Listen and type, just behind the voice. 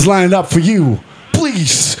Lined up for you.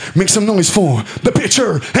 Please make some noise for the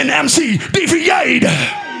pitcher and MC Deviate.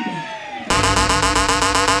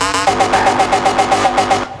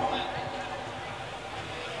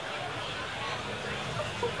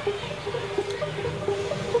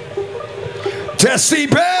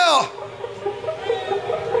 Decibel.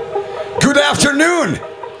 Good afternoon.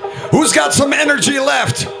 Who's got some energy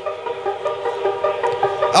left?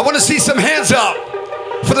 I want to see some hands up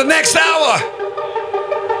for the next hour.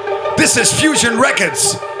 This is Fusion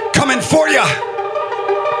Records coming for ya.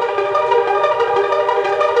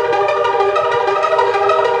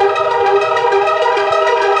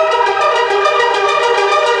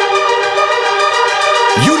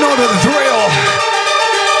 You know the thrill.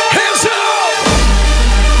 Hands up!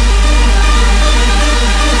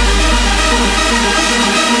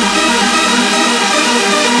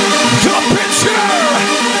 The picture!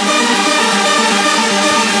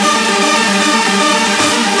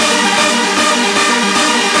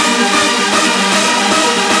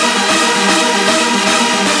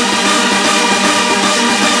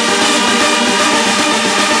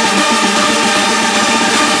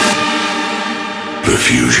 The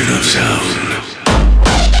fusion of sound.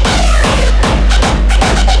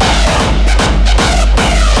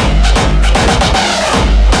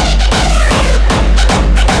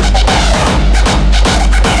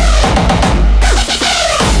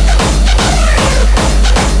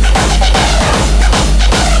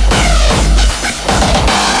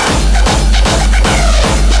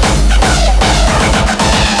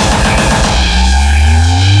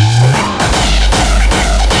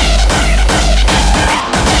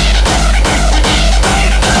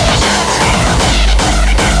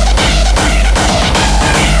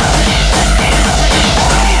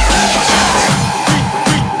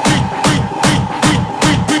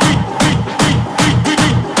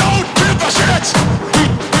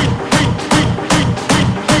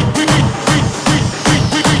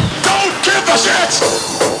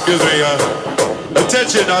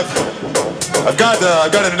 Attention! I've got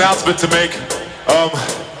an announcement to make.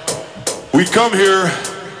 We come here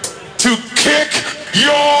to kick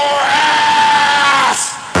your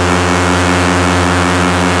ass.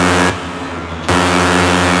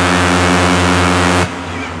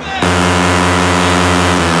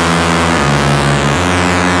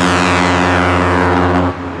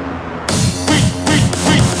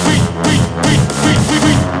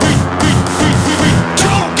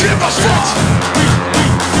 Don't give a fuck!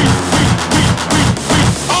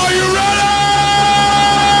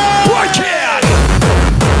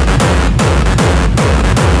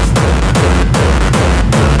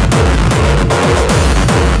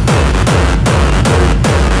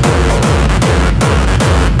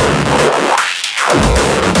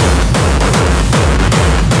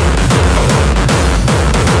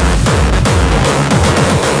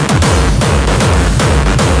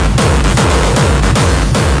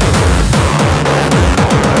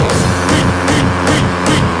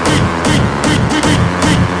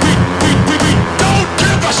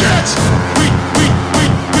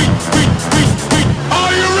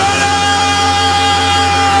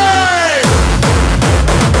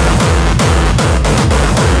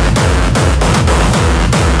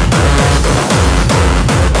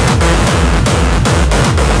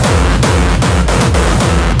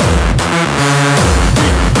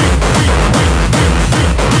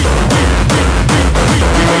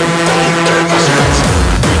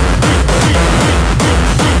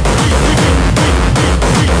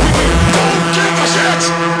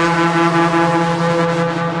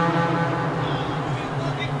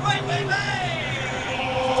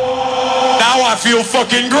 I feel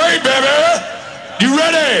fucking great, baby! You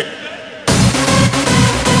ready?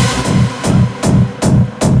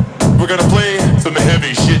 We're gonna play some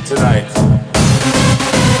heavy shit tonight.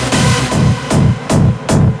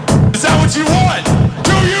 Is that what you want?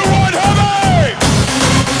 Do you want heavy?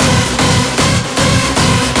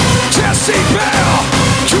 Decibel,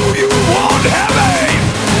 do you want heavy?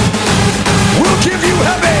 We'll give you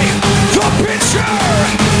heavy, the picture!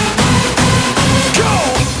 Go!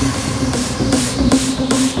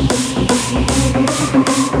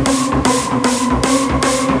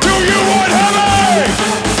 Do you want heavy?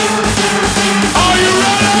 Are you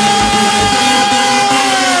ready?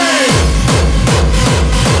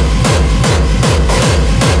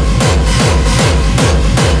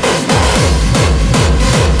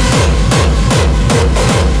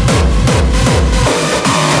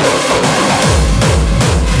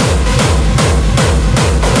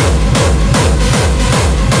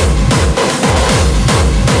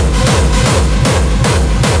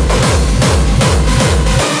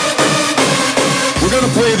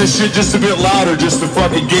 this shit just a bit louder, just to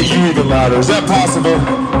fucking get you even louder. Is that possible?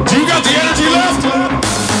 Do you got the energy left?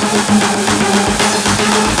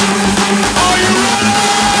 Are you ready?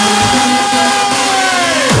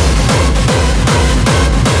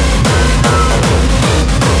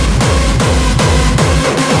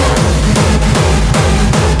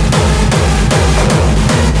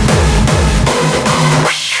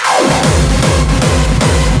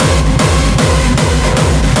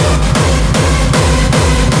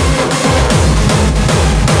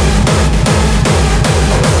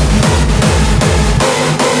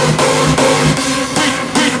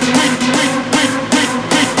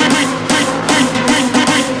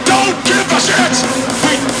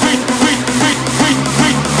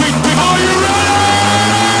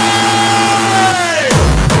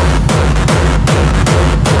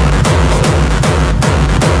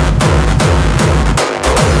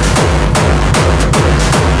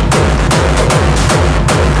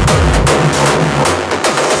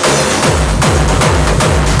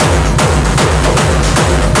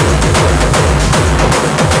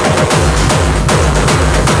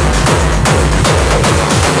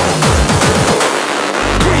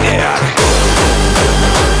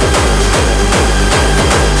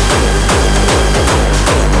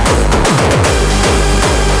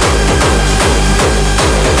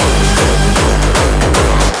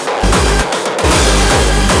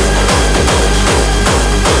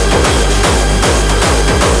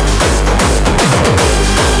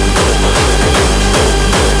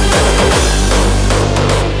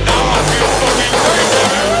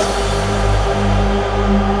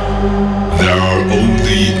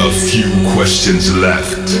 Questions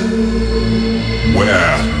left.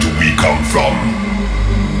 Where do we come from?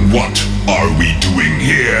 What are we doing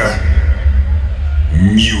here?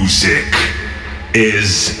 Music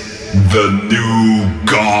is the new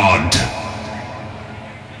god.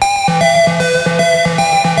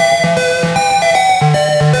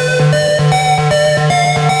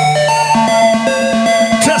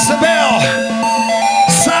 Decibel,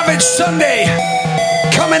 Savage Sunday,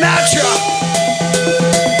 coming at ya.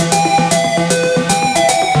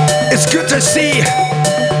 It's good to see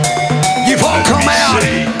you've all come out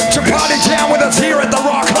to party down with us here at the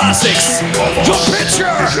Rock Classics. The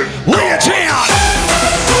picture, lay it down.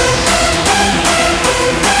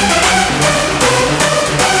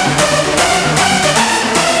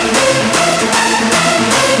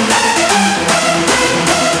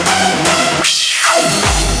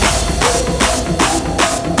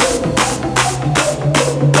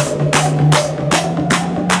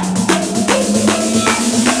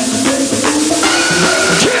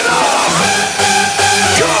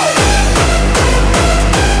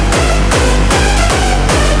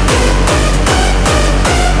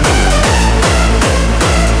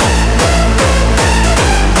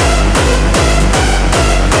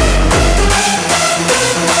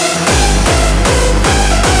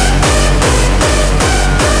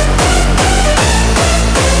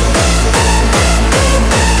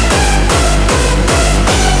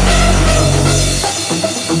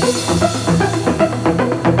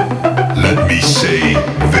 Let me say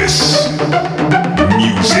this.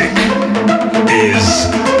 Music is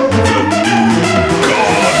the new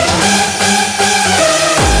god.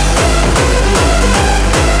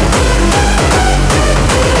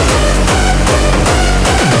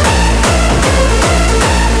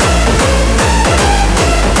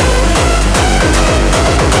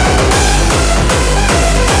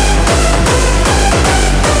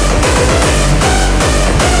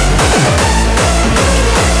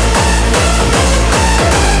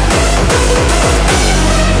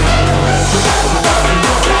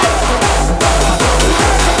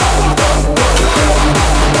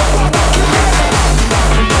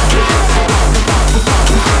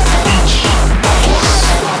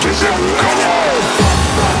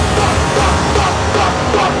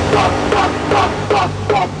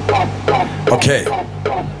 Okay,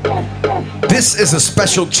 this is a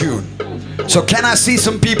special tune. So can I see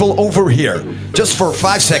some people over here? Just for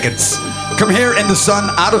 5 seconds. Come here in the sun,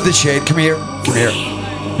 out of the shade. Come here, come here.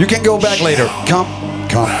 You can go back later. Come,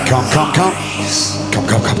 come, come, come, come. Come,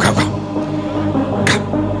 come, come, come, come. Come.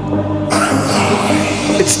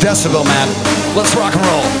 It's Decibel, man. Let's rock and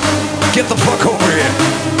roll. Get the fuck over here.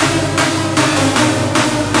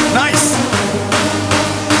 Nice.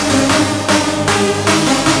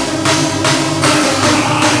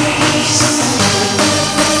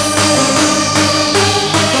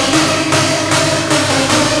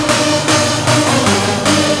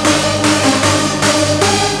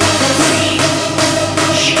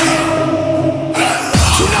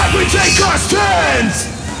 Tonight we take our stands.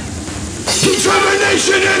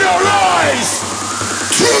 Determination and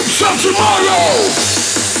of tomorrow,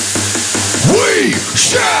 we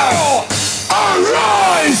shall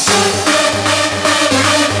arise.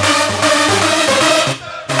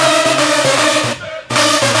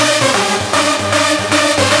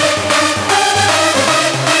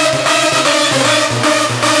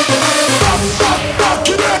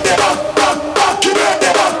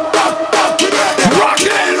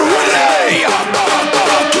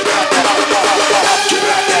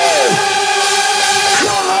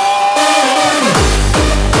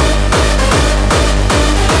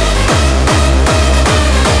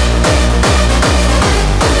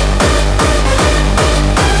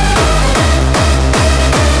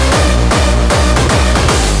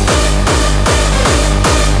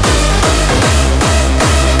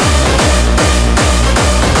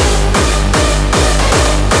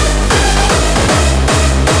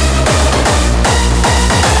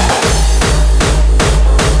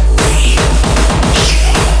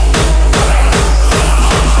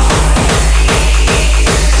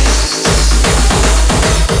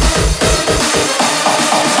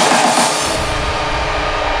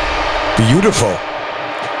 Beautiful.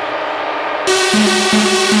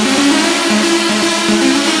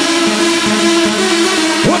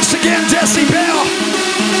 Once again, Decibel,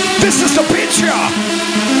 this is the picture.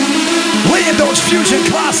 Laying those fusion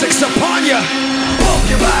classics upon you. Pump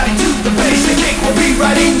your body to the bass, the kick will be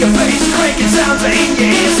right in your face. Cranking sounds are in your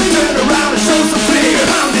ears, so turn around and show some fear.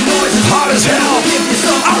 Pounding noises Hot as hell. give you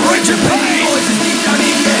some Outrageous pain. voices deep down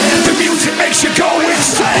in your head. The music makes you go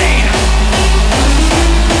insane.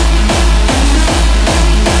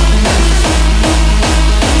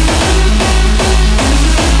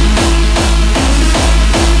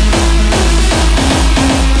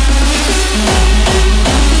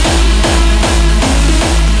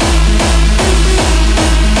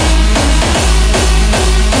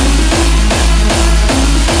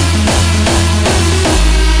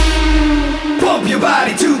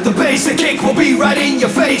 The kick will be right in your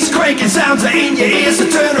face. Cranking sounds are in your ears, so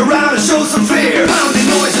turn around and show some fear. Pounding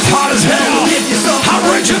noises Hot as hell. give you some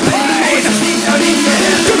Outrageous pain. voices deep down in your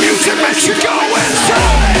head. The music makes you go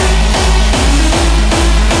insane.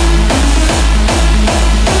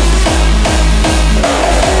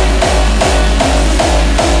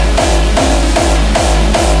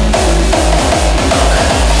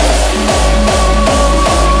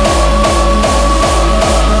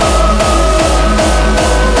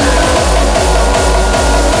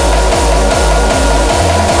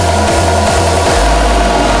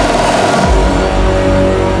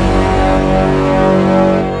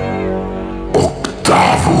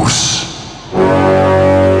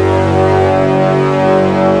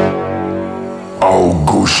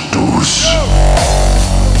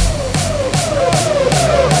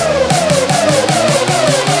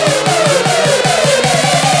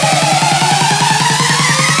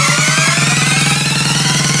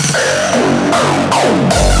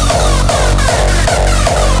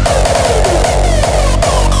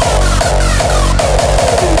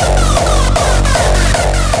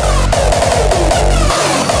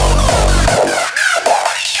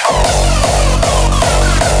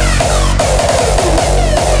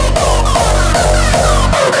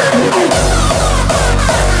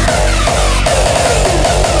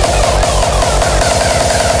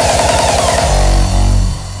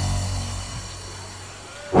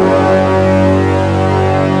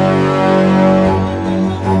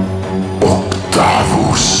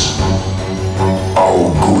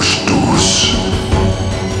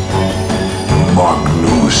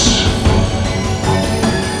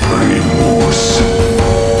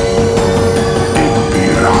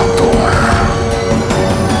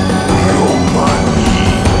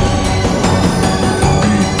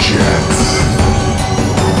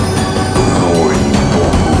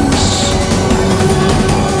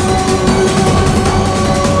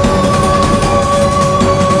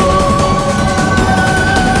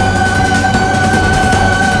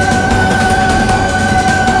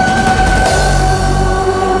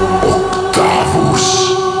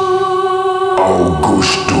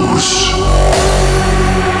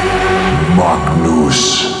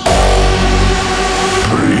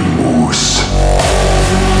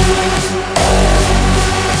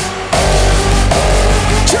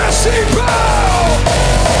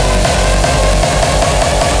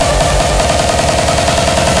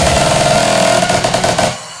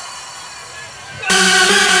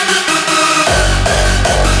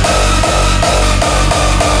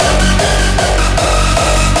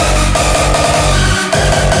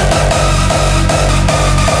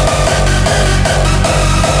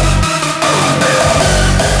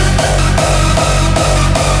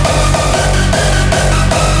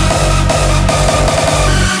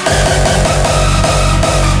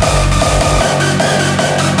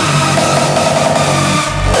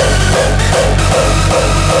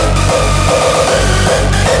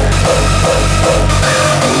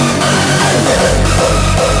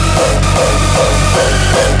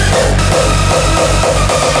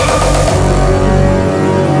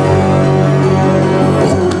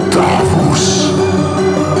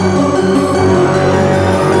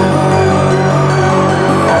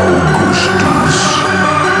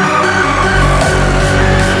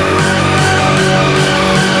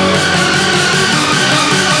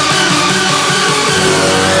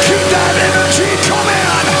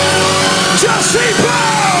 Decibel!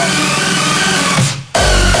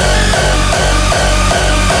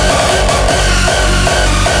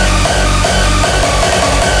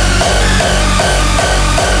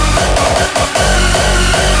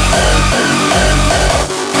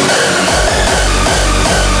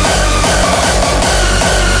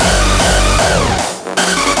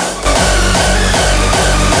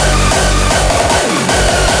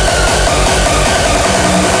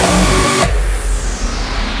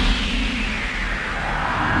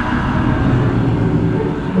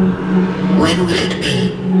 When will it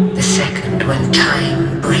be the second when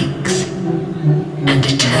time breaks and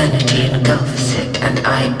eternity engulfs it and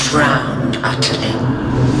I drown utterly?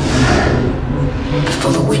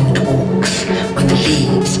 Before the wind walks, when the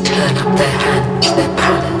leaves turn up their hands, their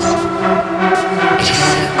pallors, it is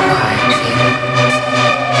so quiet here.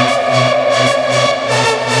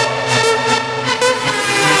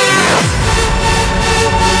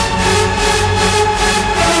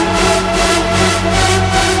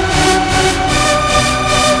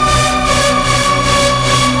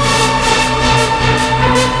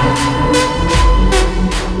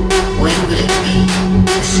 When will it be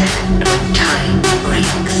the second when time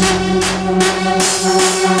breaks?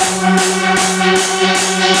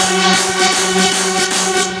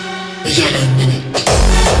 The yellow minute.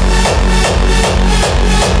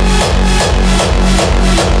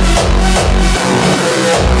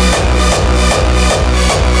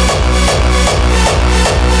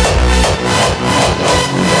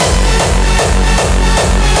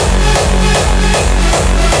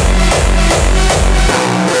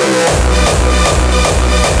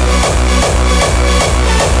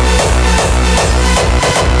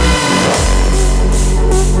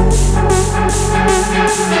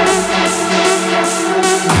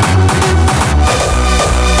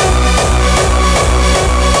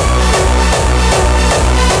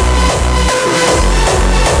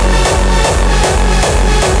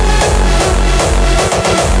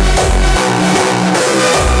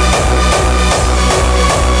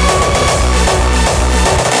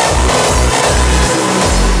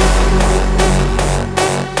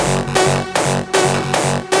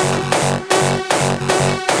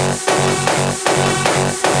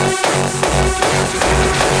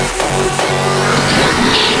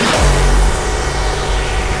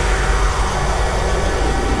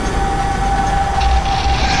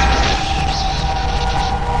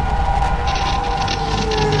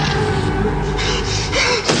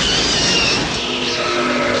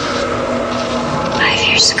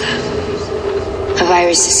 A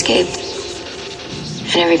virus escaped,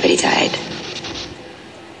 and everybody died.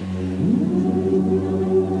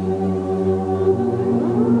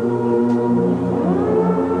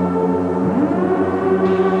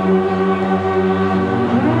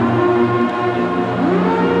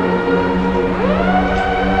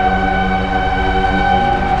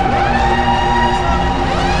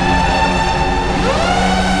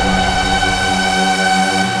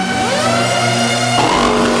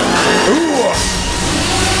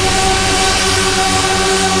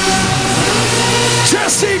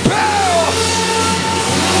 Decibel!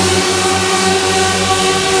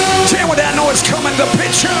 Damn, with that noise coming, the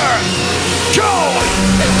picture! Go!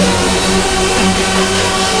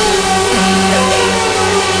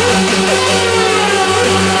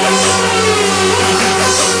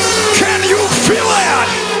 Can you feel it?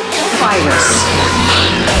 Virus.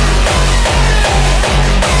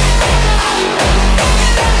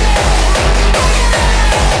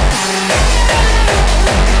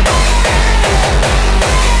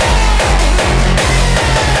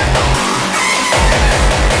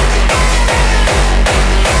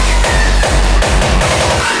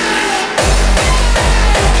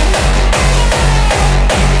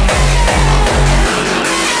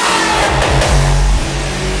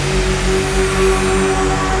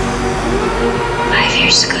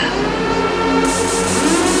 Years ago,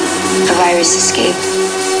 a virus escaped.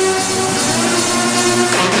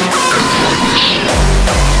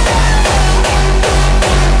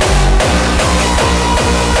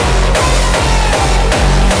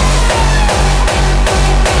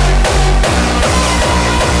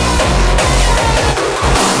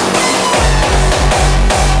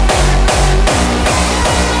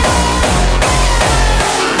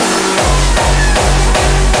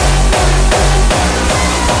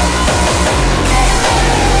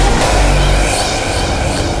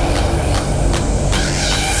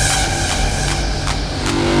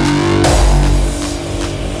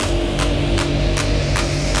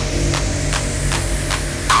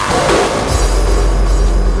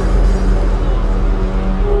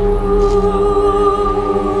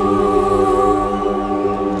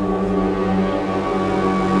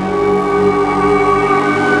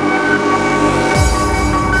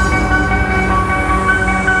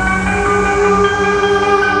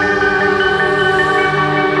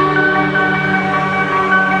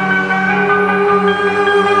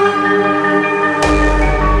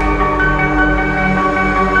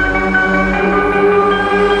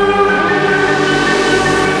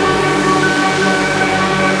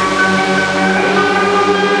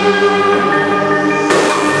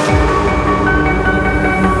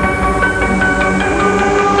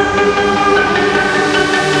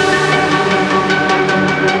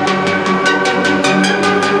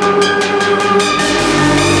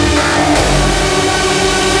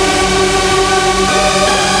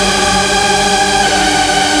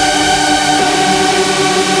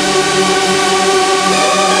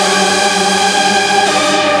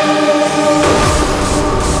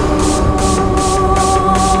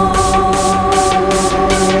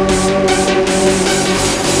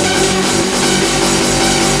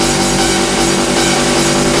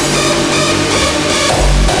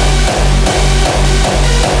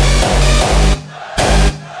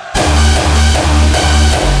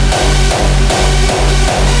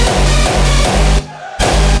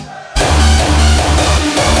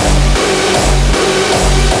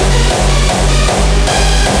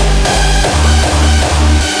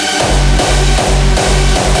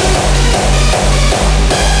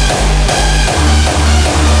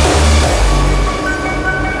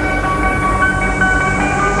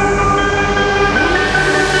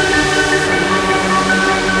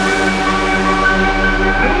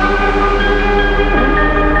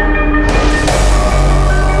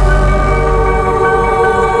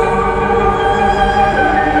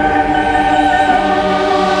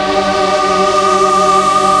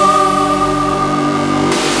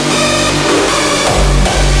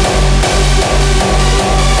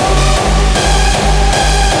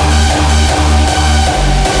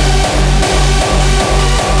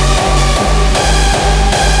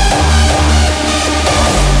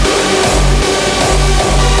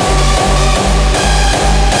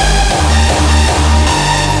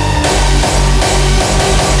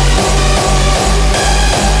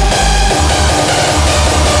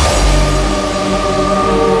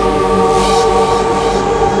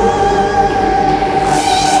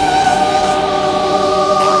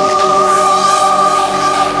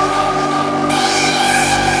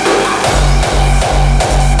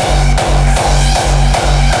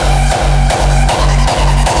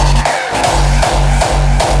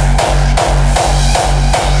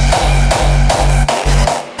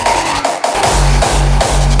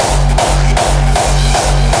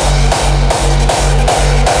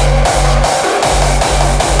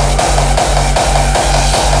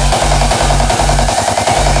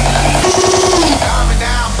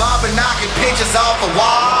 pictures off the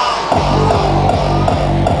wall.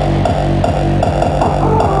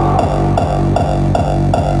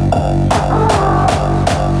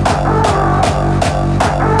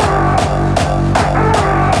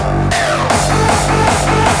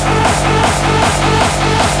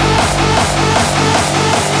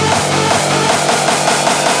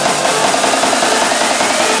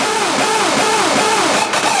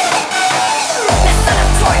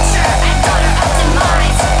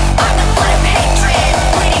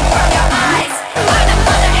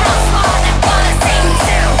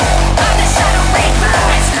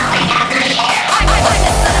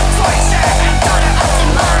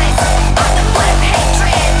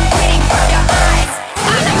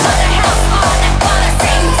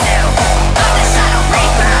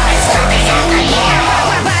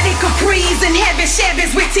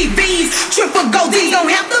 Triple gold, these don't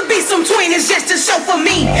have to be some 20s just to show for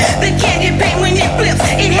me. The candy paint when it flips,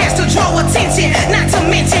 it has to draw attention. Not to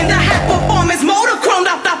mention the high performance motor chromed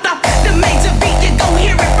off. The major beat, you gon'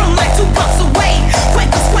 hear it from like 2 blocks away.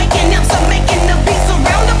 Quakers quaking, amps are making the beats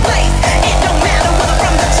around the place. It don't matter whether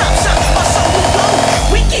from the chop shop or shoulder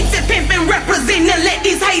blow. We keep it pimpin', representing, let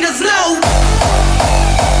these haters know.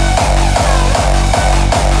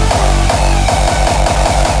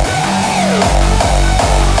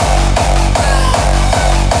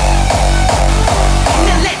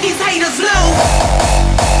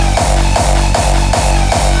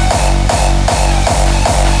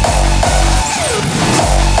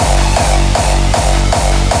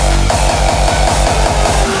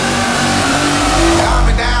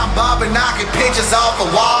 Knocking pictures off the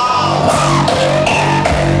wall.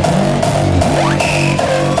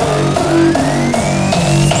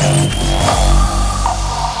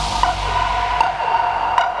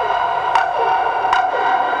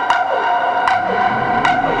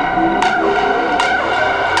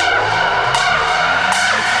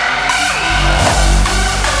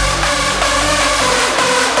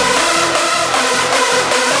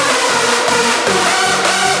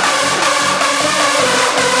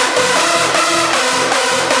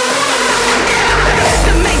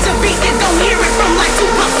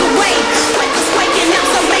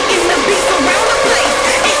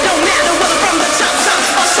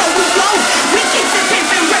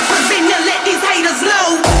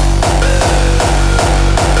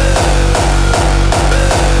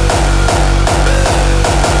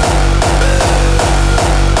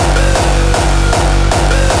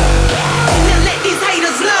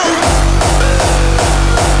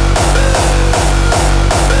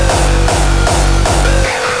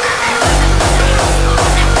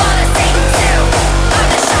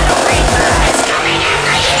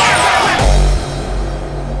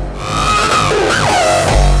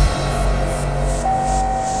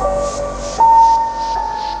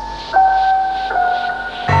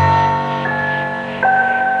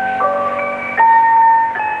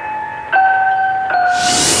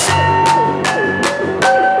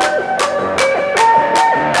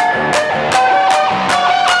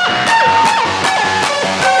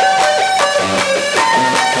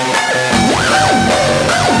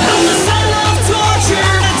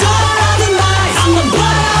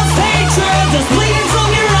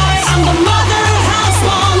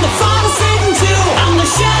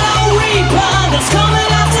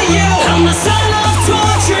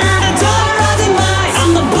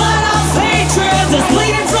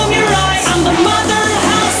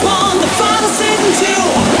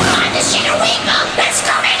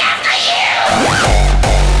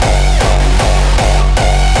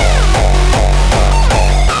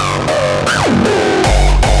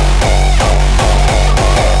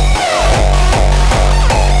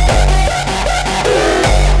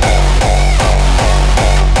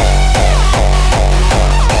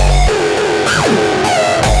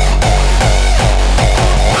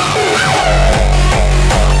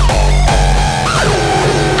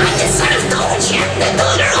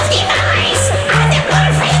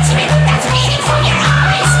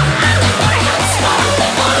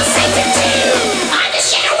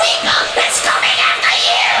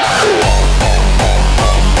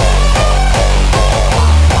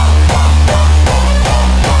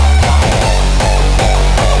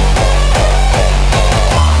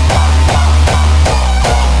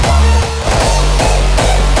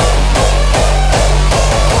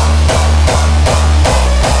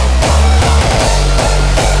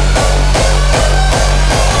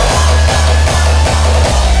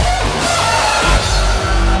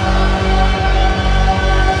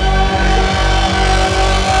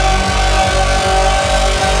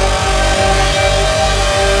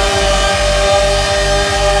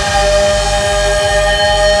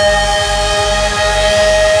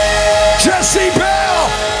 Decibel,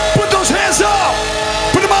 put those hands up.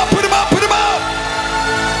 Put them up, put them up, put them up.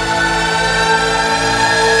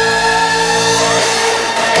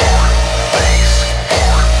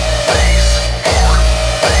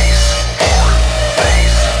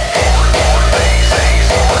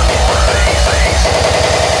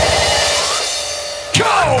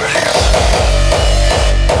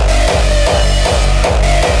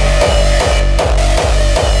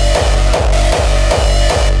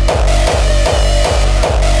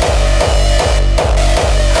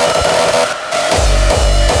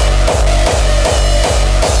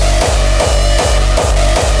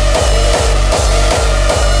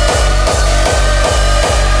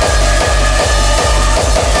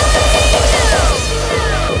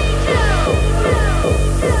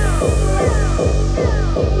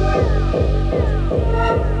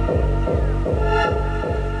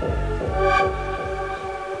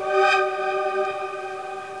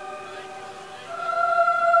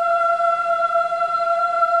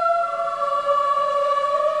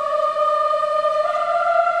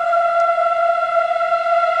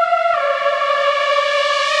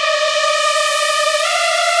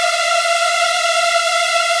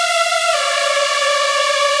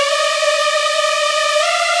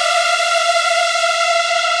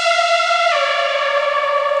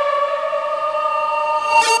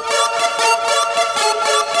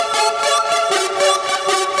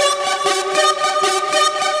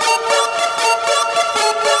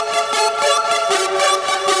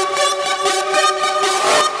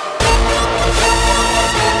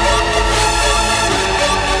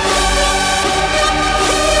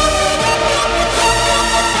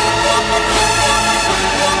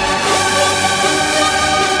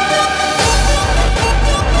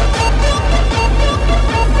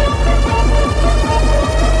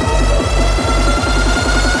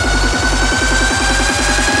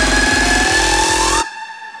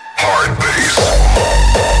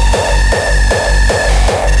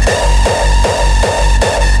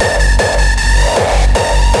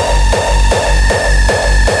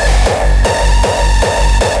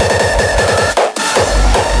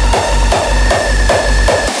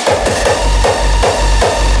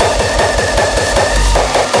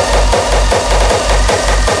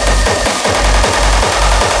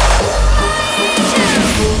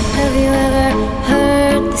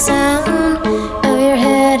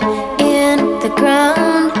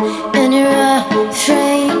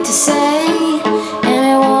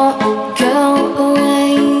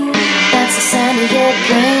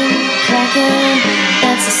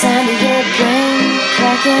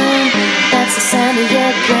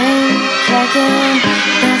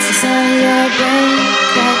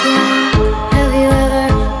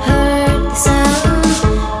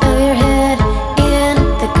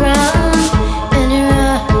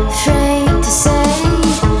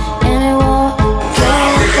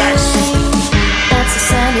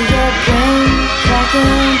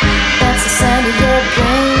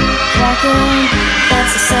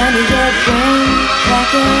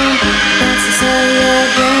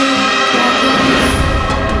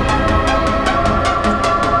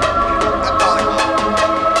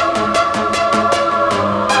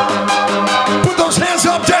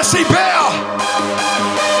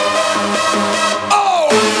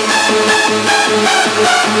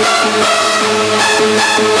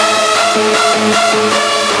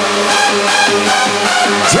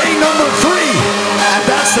 Day number 3, and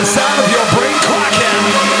that's the sound of your brain cracking.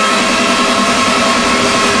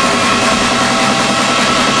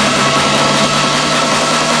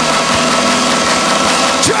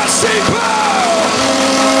 Decibel!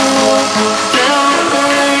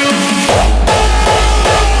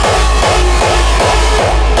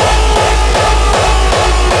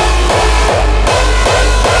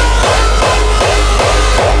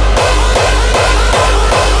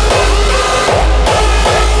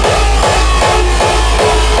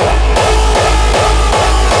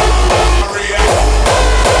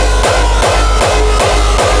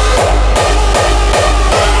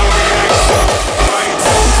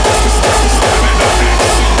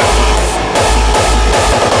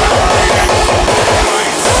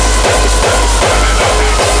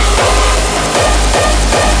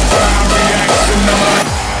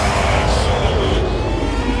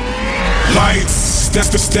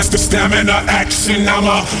 That's the stamina action. I'm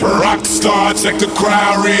a rock star, check the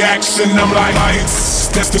crowd reaction. I'm like lights.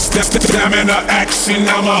 That's the stamina action.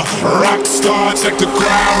 I'm a rock star, check the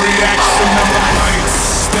crowd reaction. I'm like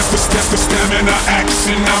lights. That's the stamina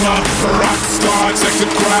action. I'm a rock star, check the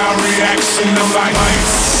crowd reaction. I'm like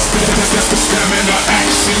lights. That's the stamina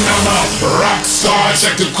action. I'm a rock star.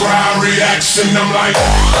 Check the crowd reaction. I'm like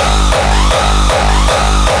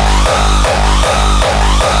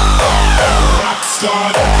rock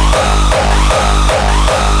star.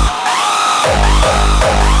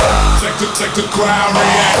 Check the crowd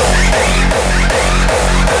reaction.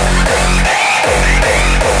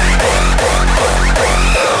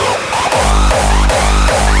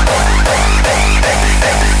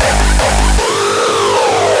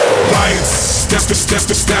 Lights, that's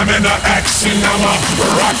the stamina action. I'm a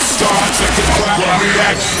rock star. Check the crowd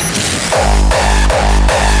reaction.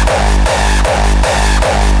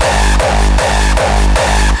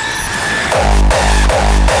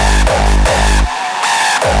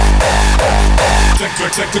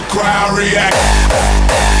 Check the crowd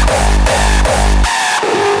reaction.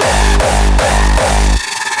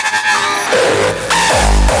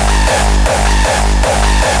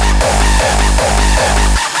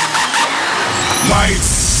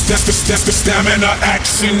 Lights, that's the stamina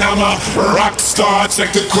action. I'm a rock star.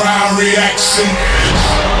 Check the crowd reaction.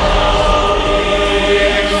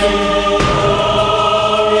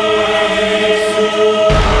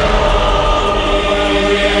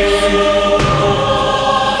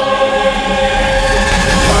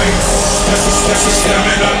 That's the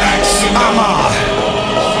stamina action. I'm a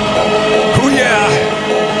oh yeah.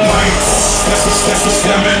 Lights. That's the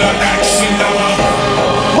stamina action. I'm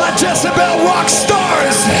a my Decibel rock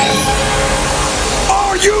stars.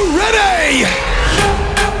 Are you ready?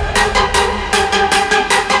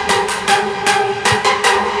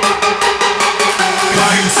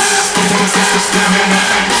 lights. That's the stamina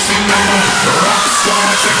action. I'm a rock star.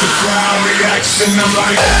 Check the crowd reaction. I'm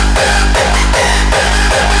like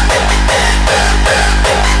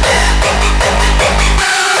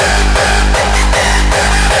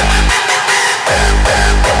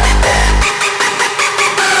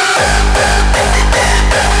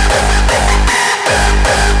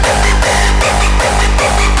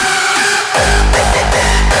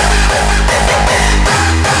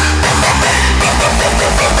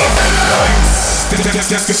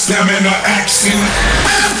that's the stamina action.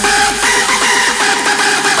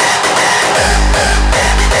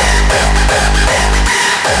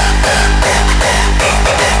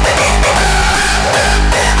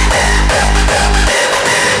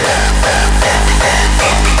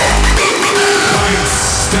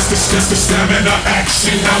 That's the stamina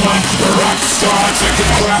action. I'm a rock star. Check the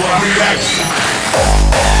crowd reaction.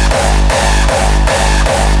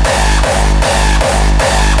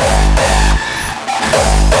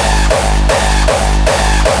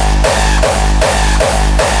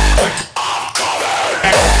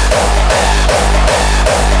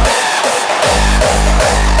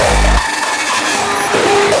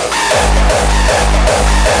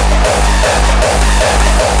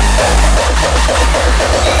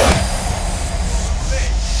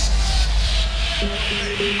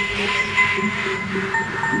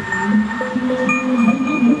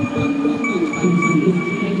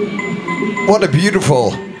 What a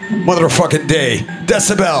beautiful motherfucking day.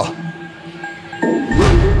 Decibel.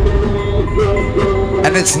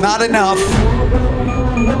 And it's not enough.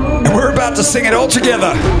 And we're about to sing it all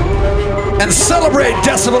together and celebrate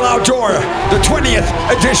Decibel Outdoor, the 20th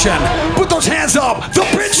edition. Put those hands up. The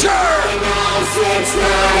picture.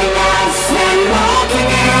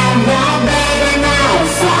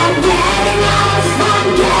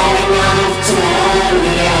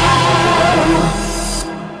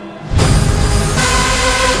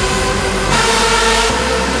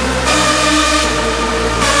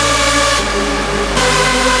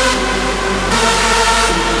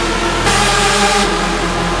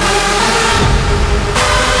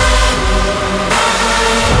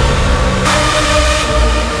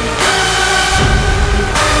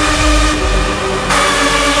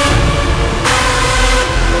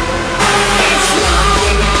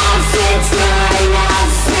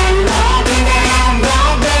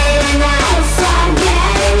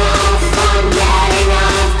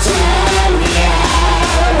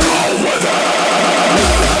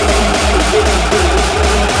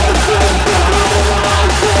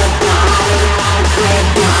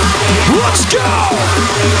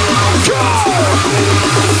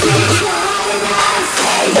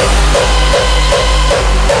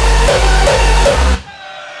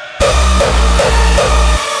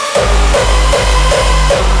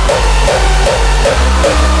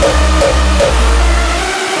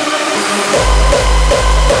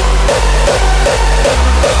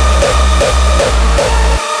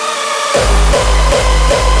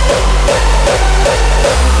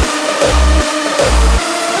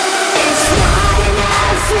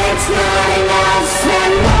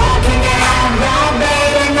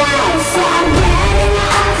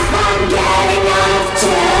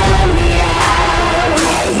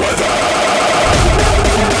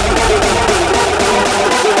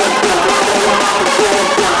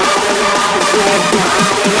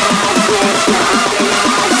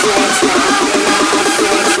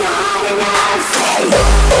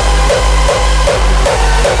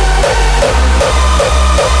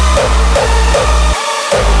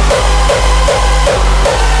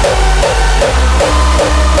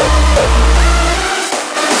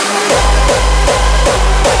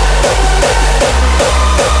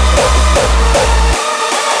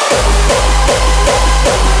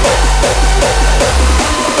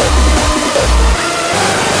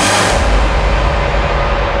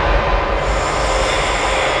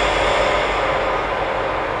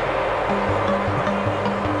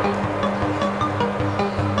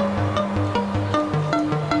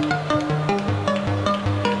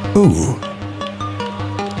 Ooh.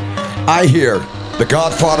 I hear the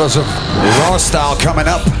Godfathers of Raw Style coming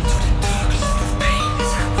up.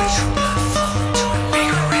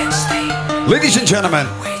 Ladies and gentlemen,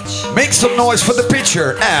 make some noise for the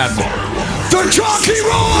pitcher and the Jockey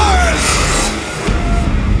Rollers!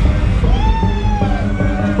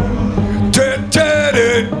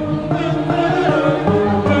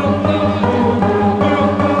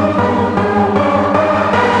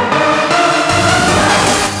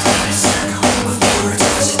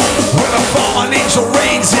 Where the fallen angel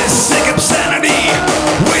reigns is sick obscenity,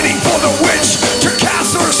 waiting for the witch to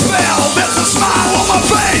cast her spell. There's a smile on my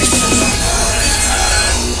face.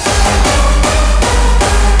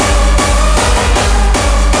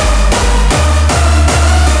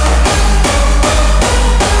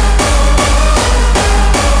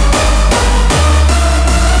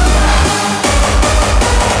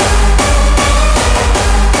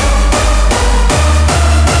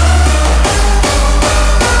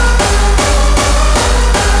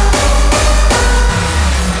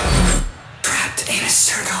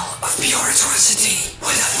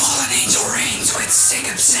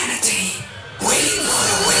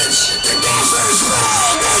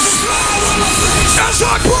 As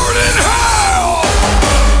I burn in hell!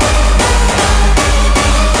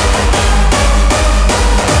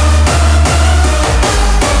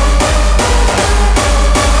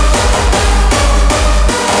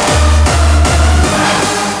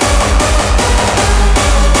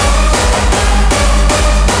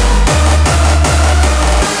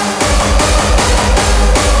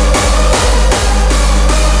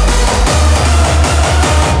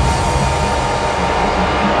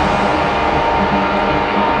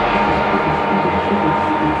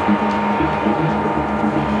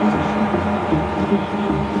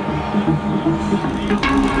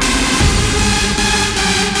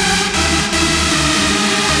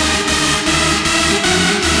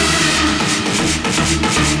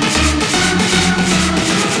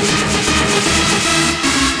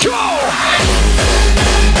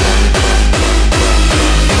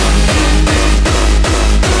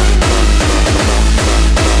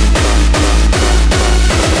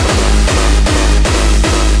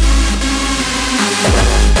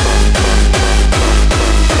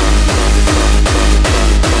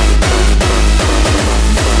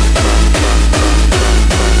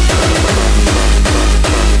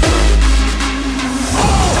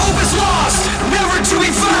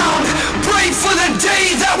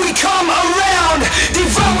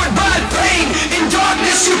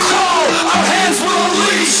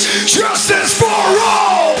 Justice for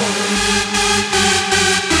all!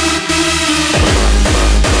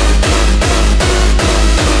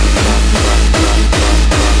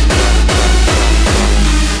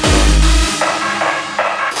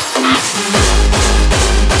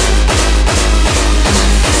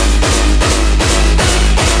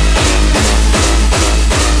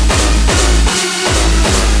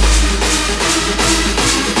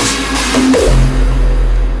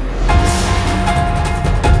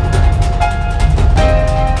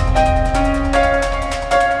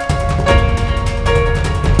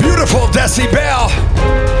 Decibel.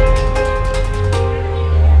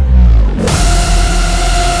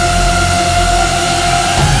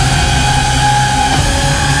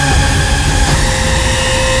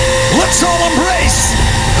 Let's all embrace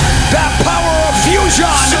that power of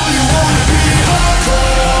fusion. So you wanna be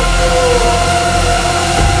hardcore.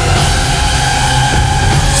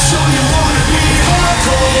 So you wanna be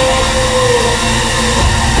hardcore.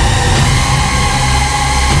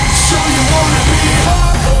 So you wanna be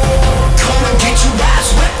hardcore. Come and get you back.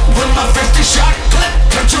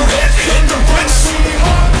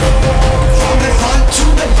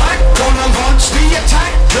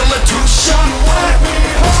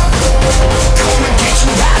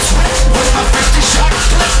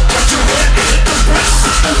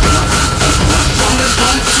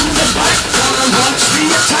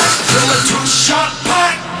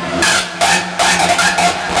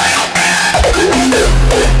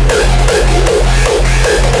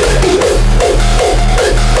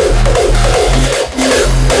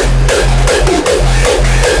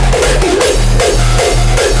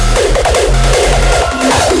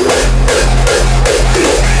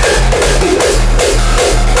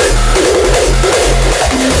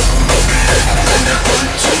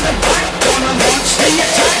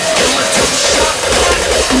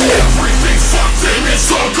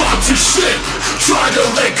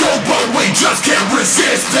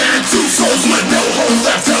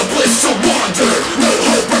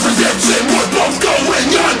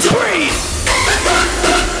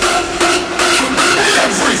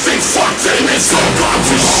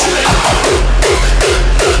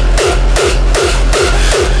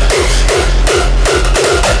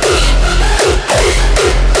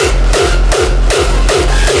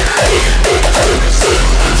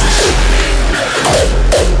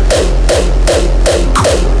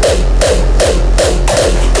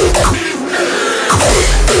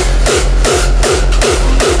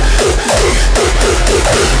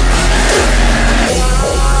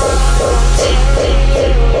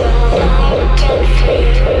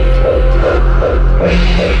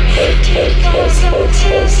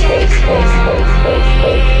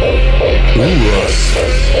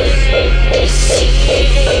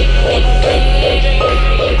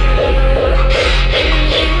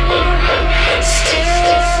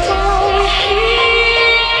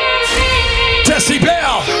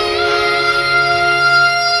 Decibel!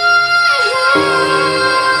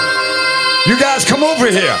 You guys come over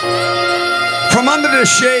here. From under the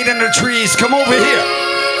shade and the trees, come over here.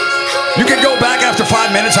 You can go back after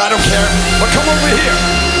 5 minutes, I don't care. But come over here.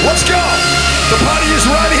 Let's go. The party is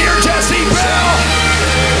right here, Decibel.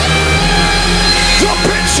 The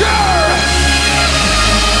picture.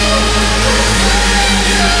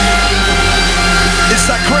 It's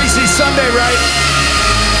that crazy Sunday, right?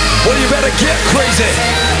 Well, you better get crazy.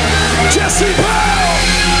 Decibel.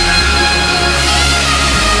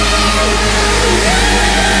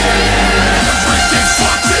 Everything's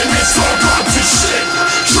fucked and it's all gone to shit.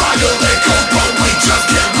 Try to let go, but we just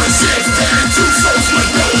can't resist. And two souls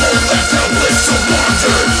with no hope left, helpless to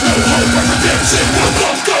wander. No hope of redemption, we're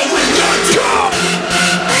both going under. Go!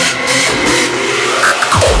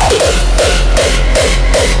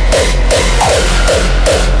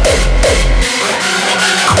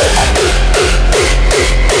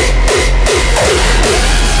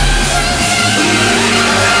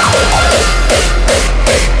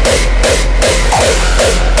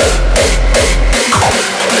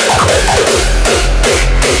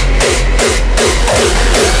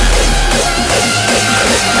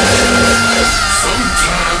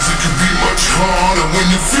 Sometimes it can be much harder when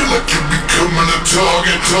you feel like you're becoming a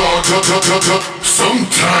target.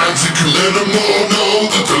 Sometimes you can let them all know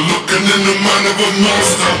that they're looking in the mind of a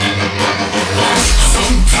monster.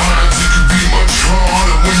 Sometimes it can be much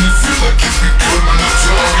harder when you feel like you're becoming a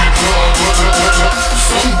target.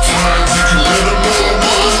 Sometimes you can let them all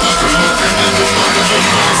know that they're looking in the mind of a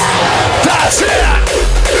monster. That's it!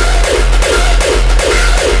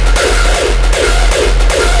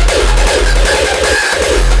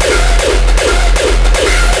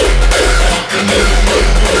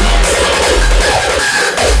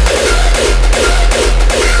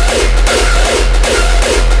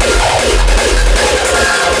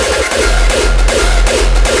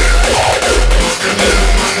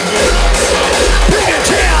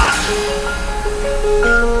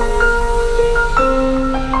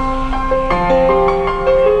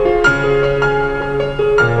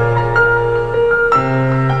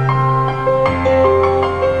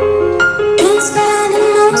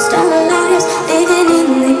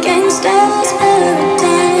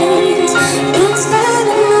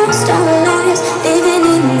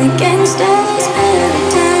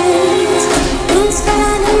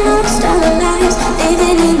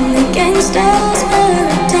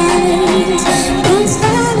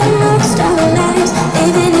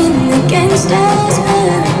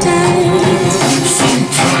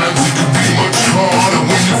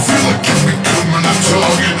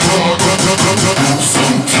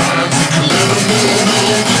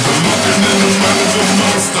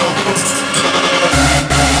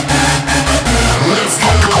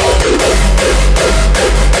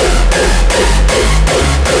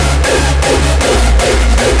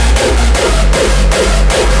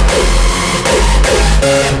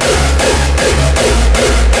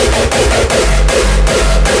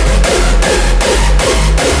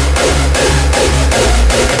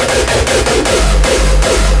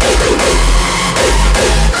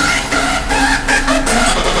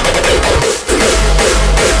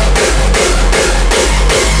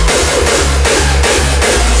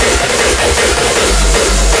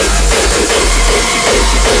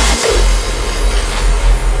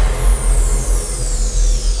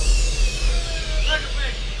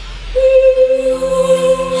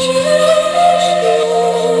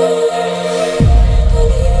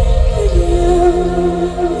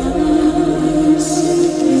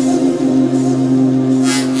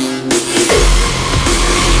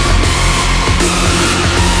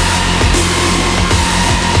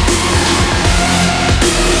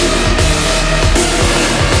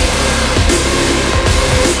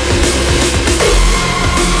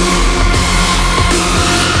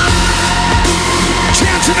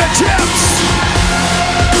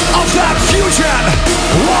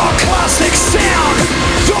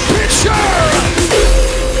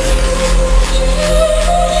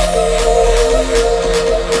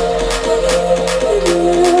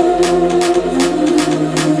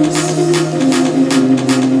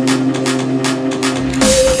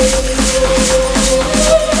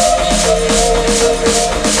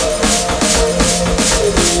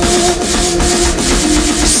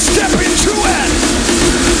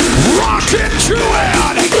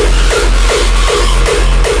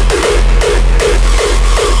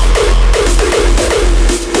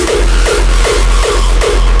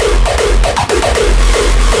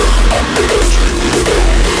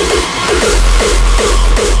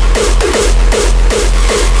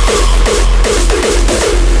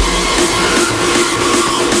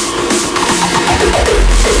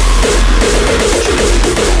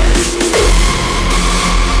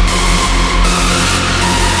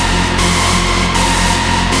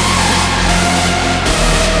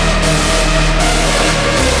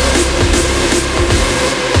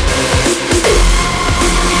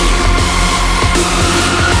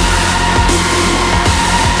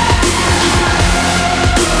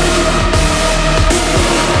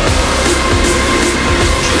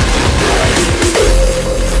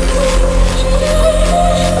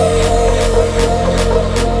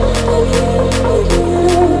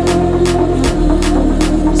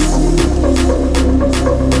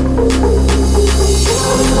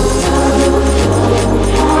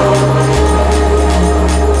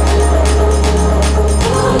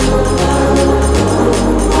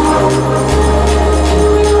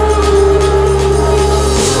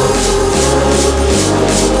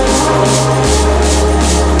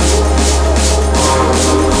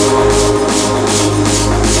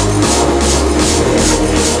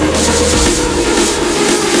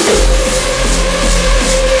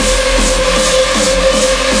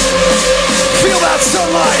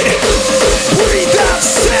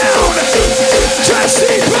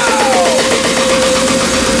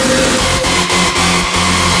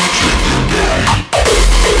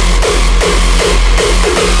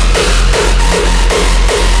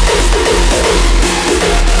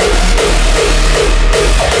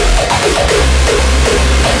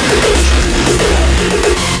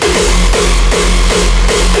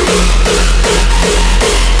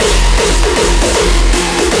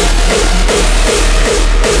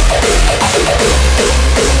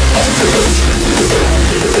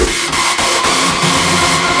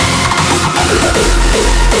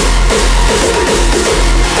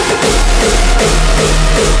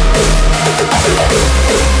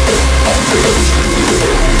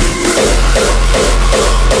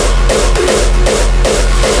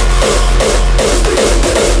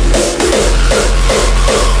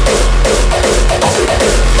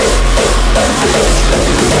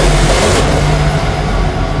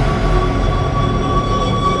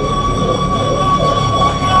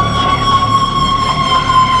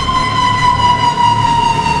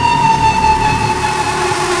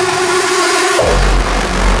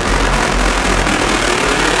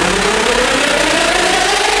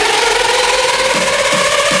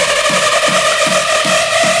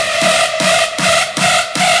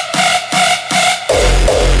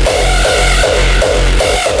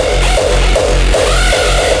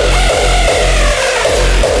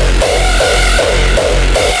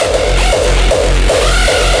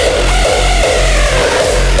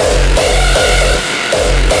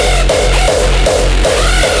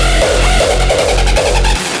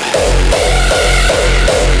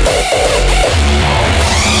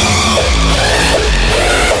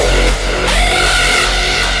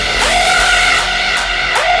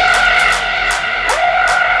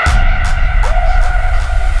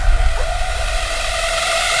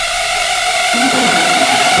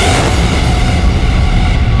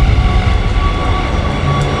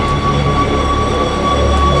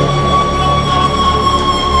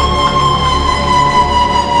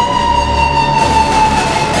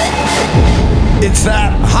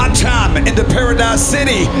 Paradise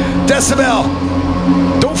City. Decibel,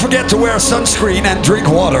 don't forget to wear sunscreen and drink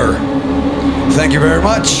water. Thank you very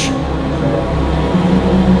much.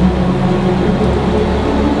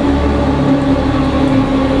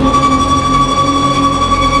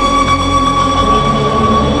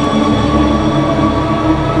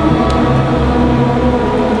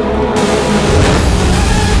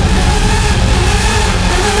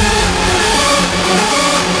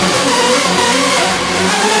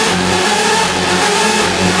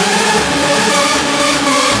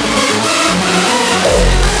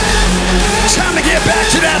 Time to get back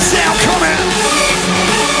to that sound coming.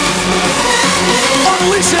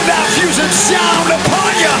 Unleashing that fusion sound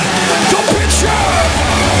upon ya. The picture.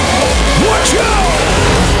 Watch out.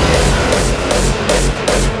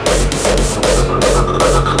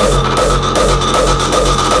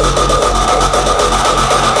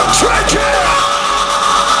 Strike it.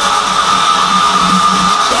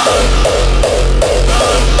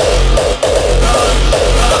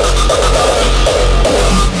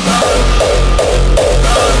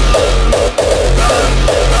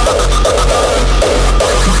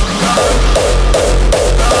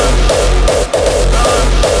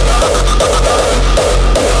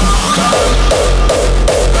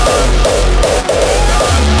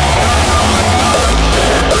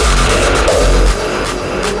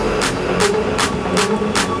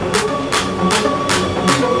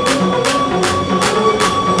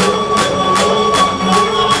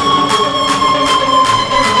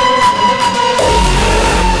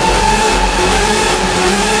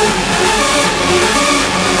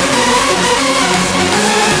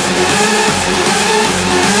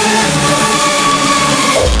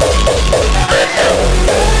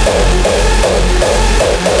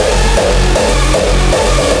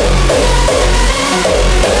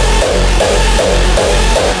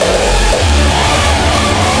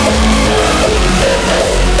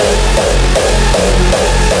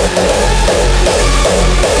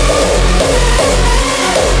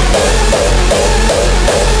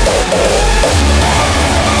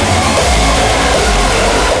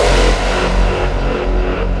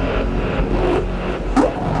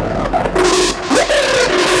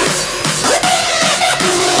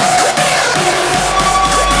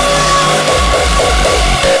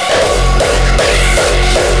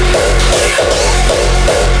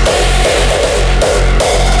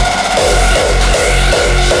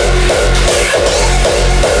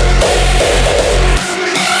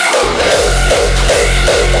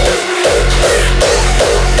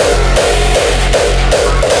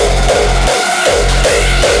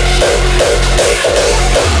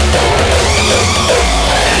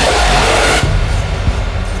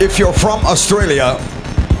 If you're from Australia,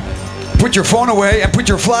 put your phone away and put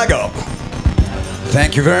your flag up.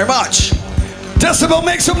 Thank you very much. Decibel,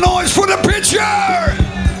 make some noise for the picture!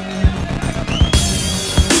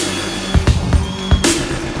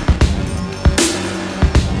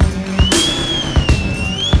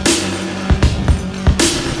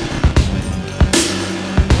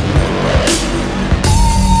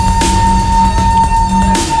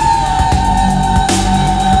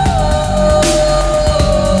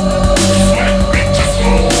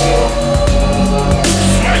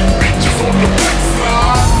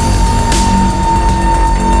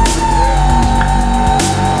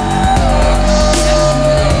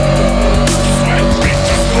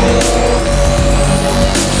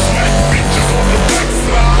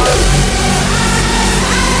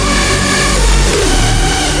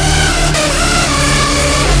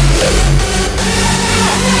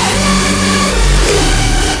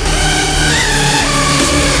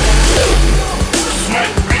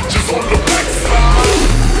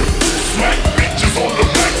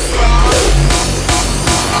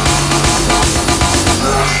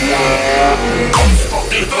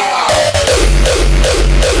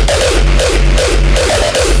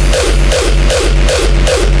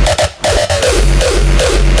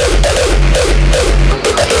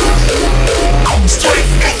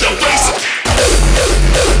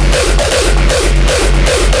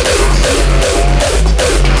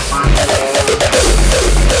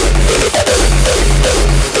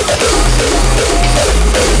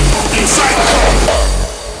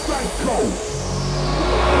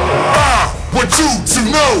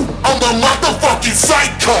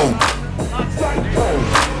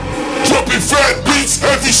 Dropping fat beats,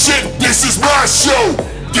 heavy shit, this is my show.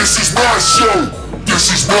 This is my show.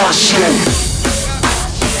 This is my show.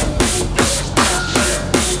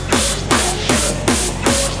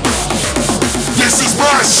 This is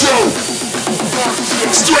my show.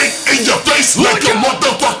 Straight in your face like a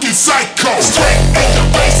motherfucking psycho. Straight in your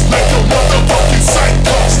face like a motherfucking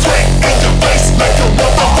psycho. Straight in your face. like a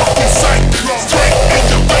motherfucking psycho. Straight in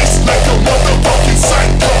your face like a motherfucking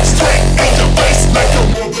psycho. Straight in your face like a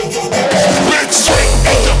motherfucking bitch. Straight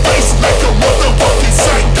in your face like a motherfucking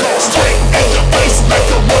psycho. Straight in your face like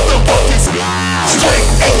a motherfucking straight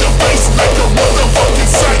in your face like a motherfucking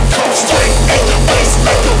psycho. Straight in your face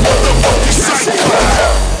like a motherfucking psycho.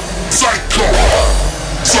 Psycho.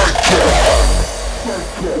 Psycho.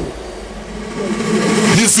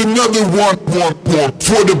 Here's another one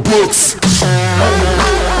for the books.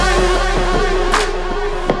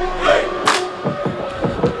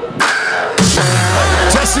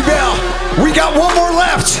 Decibel, we got one more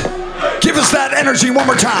left. Give us that energy one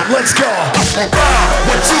more time. Let's go.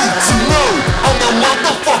 Want you to know I'm a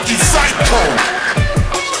motherfucking psycho.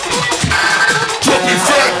 Dropping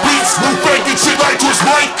fat beats, new banging shit like Chris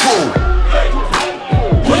Michael.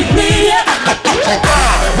 Wake me up.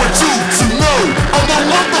 Want you to know I'm a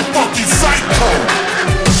motherfucking psycho.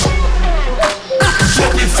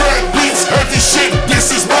 Dropping fat beats, heavy shit.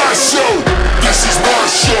 This is my show. This is my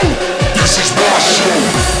show. This is my show.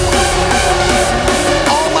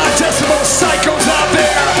 All my Decibel psychos out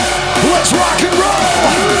there, let's rock and roll.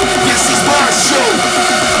 This is my show.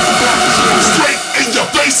 Straight in your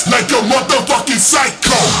face like a motherfucking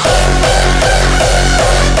psycho.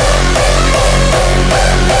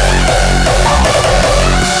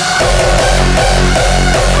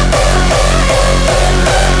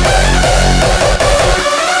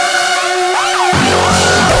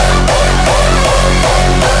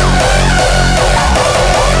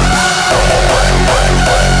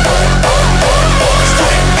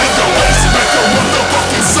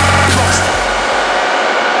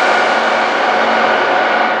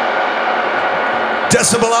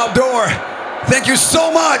 Decibel Outdoor, thank you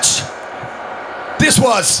so much. This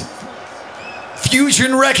was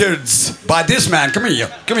Fusion Records by this man. Kom hier,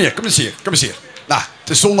 kom hier, kom eens hier, kom eens hier. Nou, het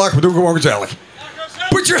is zondag, we doen gewoon gezellig.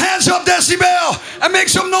 Put your hands up, Decibel, and make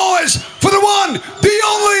some noise for the one, the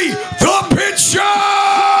only, the Pitcher!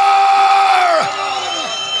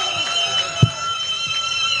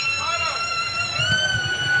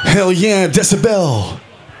 Hell yeah, Decibel.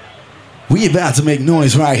 We about to make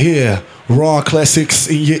noise right here. Raw classics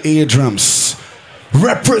in your eardrums.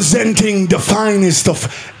 Representing the finest of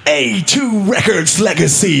A2 Records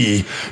legacy.